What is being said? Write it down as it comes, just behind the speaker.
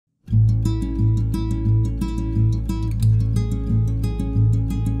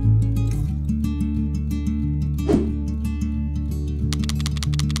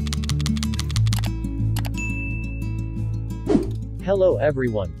Hello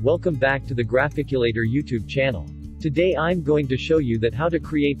everyone, welcome back to the Graphiculator YouTube channel. Today I'm going to show you that how to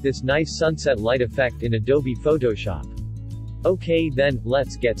create this nice sunset light effect in Adobe Photoshop. Okay then,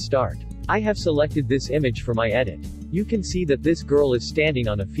 let's get started. I have selected this image for my edit. You can see that this girl is standing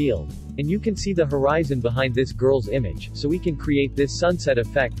on a field. And you can see the horizon behind this girl's image, so we can create this sunset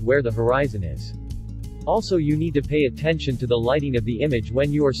effect where the horizon is. Also you need to pay attention to the lighting of the image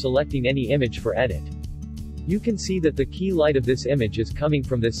when you are selecting any image for edit. You can see that the key light of this image is coming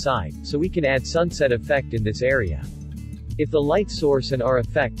from this side, so we can add sunset effect in this area. If the light source and our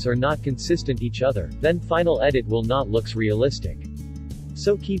effects are not consistent each other, then final edit will not looks realistic.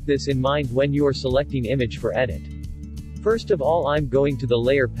 So keep this in mind when you are selecting image for edit. First of all, I'm going to the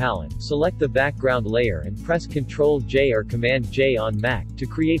layer palette, select the background layer and press Ctrl J or Command J on Mac to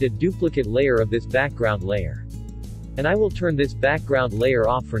create a duplicate layer of this background layer. And I will turn this background layer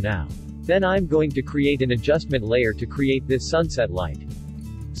off for now. Then I'm going to create an adjustment layer to create this sunset light.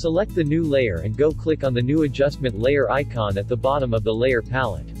 Select the new layer and go click on the new adjustment layer icon at the bottom of the layer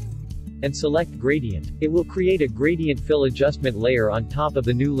palette. And select gradient. It will create a gradient fill adjustment layer on top of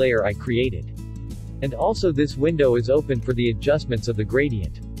the new layer I created. And also this window is open for the adjustments of the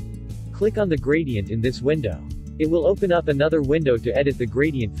gradient. Click on the gradient in this window. It will open up another window to edit the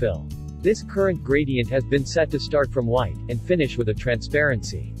gradient fill. This current gradient has been set to start from white, and finish with a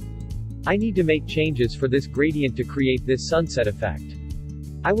transparency. I need to make changes for this gradient to create this sunset effect.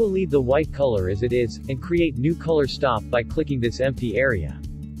 I will leave the white color as it is, and create new color stop by clicking this empty area.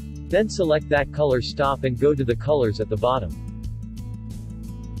 Then select that color stop and go to the colors at the bottom.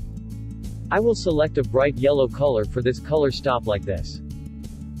 I will select a bright yellow color for this color stop like this.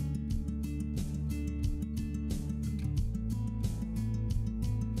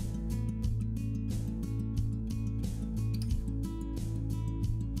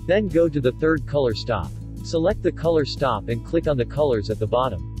 Then go to the third color stop. Select the color stop and click on the colors at the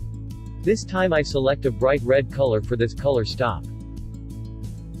bottom. This time I select a bright red color for this color stop.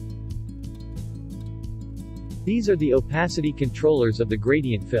 These are the opacity controllers of the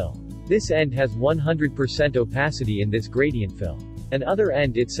gradient fill. This end has 100% opacity in this gradient fill. And other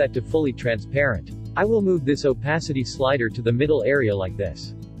end it's set to fully transparent. I will move this opacity slider to the middle area like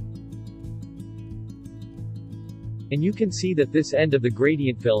this. And you can see that this end of the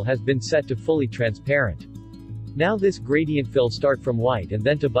gradient fill has been set to fully transparent. Now this gradient fill start from white and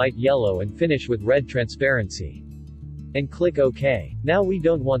then to bright yellow and finish with red transparency. And click OK. Now we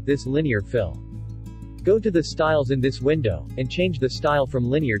don't want this linear fill. Go to the styles in this window, and change the style from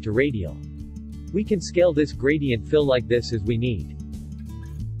linear to radial. We can scale this gradient fill like this as we need.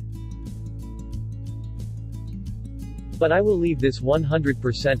 But I will leave this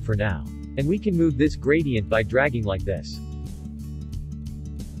 100% for now. And we can move this gradient by dragging like this.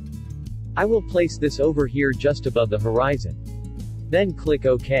 I will place this over here just above the horizon. Then click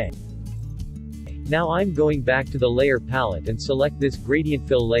OK. Now I'm going back to the layer palette and select this gradient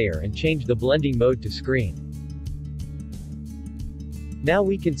fill layer and change the blending mode to screen. Now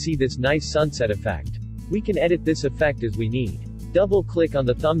we can see this nice sunset effect. We can edit this effect as we need. Double click on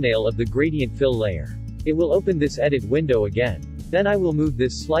the thumbnail of the gradient fill layer. It will open this edit window again. Then I will move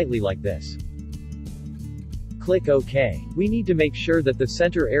this slightly like this. Click OK. We need to make sure that the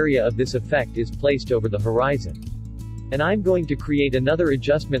center area of this effect is placed over the horizon. And I'm going to create another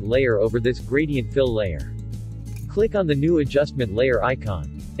adjustment layer over this gradient fill layer. Click on the new adjustment layer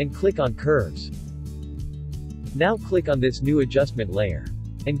icon. And click on curves. Now click on this new adjustment layer.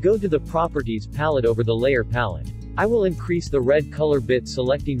 And go to the properties palette over the layer palette. I will increase the red color bit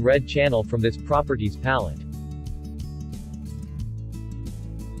selecting red channel from this properties palette.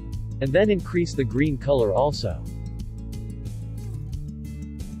 And then increase the green color also.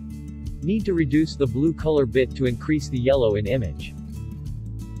 Need to reduce the blue color bit to increase the yellow in image.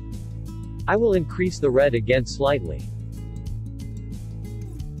 I will increase the red again slightly.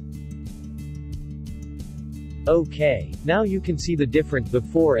 OK. Now you can see the difference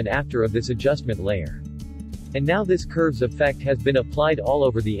before and after of this adjustment layer. And now this curves effect has been applied all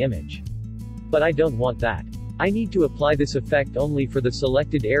over the image. But I don't want that. I need to apply this effect only for the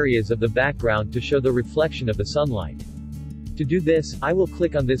selected areas of the background to show the reflection of the sunlight. To do this, I will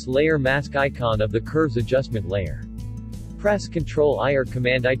click on this layer mask icon of the curves adjustment layer. Press Ctrl I or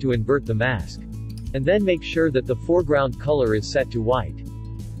Command I to invert the mask. And then make sure that the foreground color is set to white.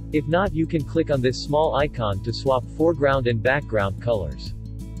 If not, you can click on this small icon to swap foreground and background colors.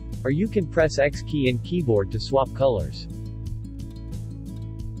 Or you can press X key in keyboard to swap colors.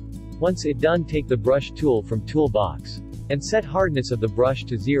 Once it done, take the brush tool from toolbox. And set hardness of the brush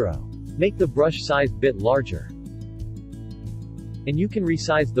to 0. Make the brush size bit larger. And you can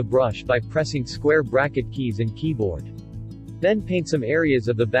resize the brush by pressing square bracket keys in keyboard. Then paint some areas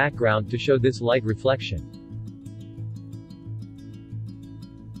of the background to show this light reflection.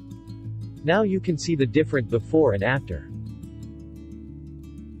 Now you can see the different before and after.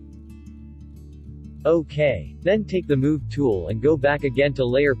 Okay. Then take the Move tool and go back again to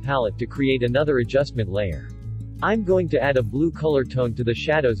Layer Palette to create another adjustment layer. I'm going to add a blue color tone to the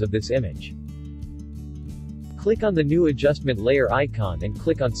shadows of this image. Click on the new adjustment layer icon and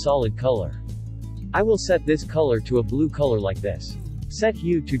click on Solid Color. I will set this color to a blue color like this. Set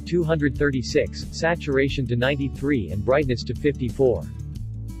Hue to 236, Saturation to 93 and Brightness to 54.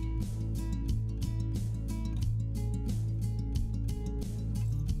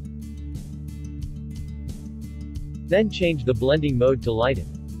 Then change the blending mode to lighten.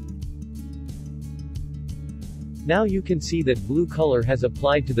 Now you can see that blue color has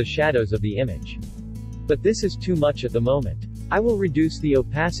applied to the shadows of the image. But this is too much at the moment. I will reduce the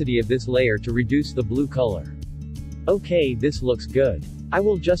opacity of this layer to reduce the blue color. Okay, this looks good. I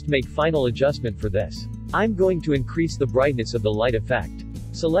will just make final adjustment for this. I'm going to increase the brightness of the light effect.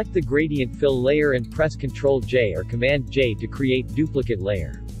 Select the gradient fill layer and press Ctrl J or Command J to create duplicate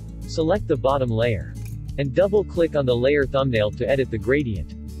layer. Select the bottom layer. And double-click on the layer thumbnail to edit the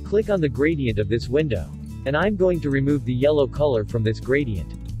gradient. Click on the gradient of this window. And I'm going to remove the yellow color from this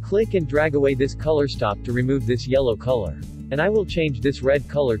gradient. Click and drag away this color stop to remove this yellow color. And I will change this red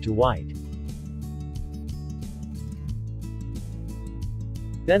color to white.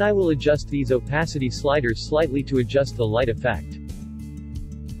 Then I will adjust these opacity sliders slightly to adjust the light effect.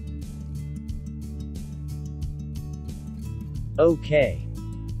 Okay.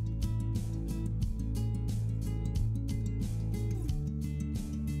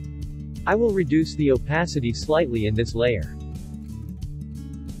 I will reduce the opacity slightly in this layer.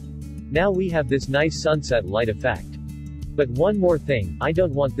 Now we have this nice sunset light effect. But one more thing, I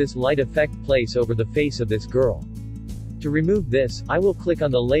don't want this light effect place over the face of this girl. To remove this, I will click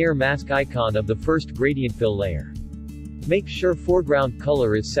on the layer mask icon of the first gradient fill layer. Make sure foreground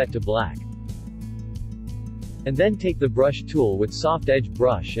color is set to black. And then take the brush tool with soft edge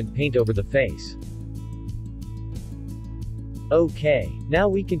brush and paint over the face. Okay, now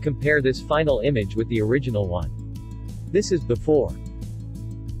we can compare this final image with the original one. This is before.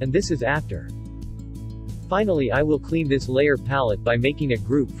 And this is after. Finally, I will clean this layer palette by making a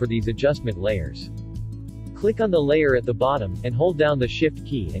group for these adjustment layers. Click on the layer at the bottom, and hold down the Shift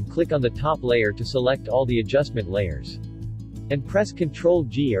key and click on the top layer to select all the adjustment layers. And press Ctrl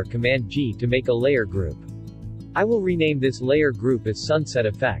G or Command G to make a layer group. I will rename this layer group as Sunset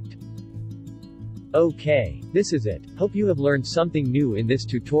Effect. Okay, this is it. Hope you have learned something new in this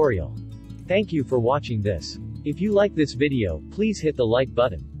tutorial. Thank you for watching this. If you like this video, please hit the like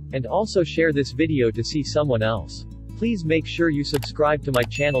button. And also share this video to see someone else. Please make sure you subscribe to my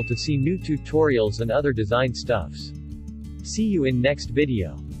channel to see new tutorials and other design stuffs. See you in next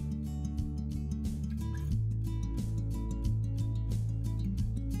video.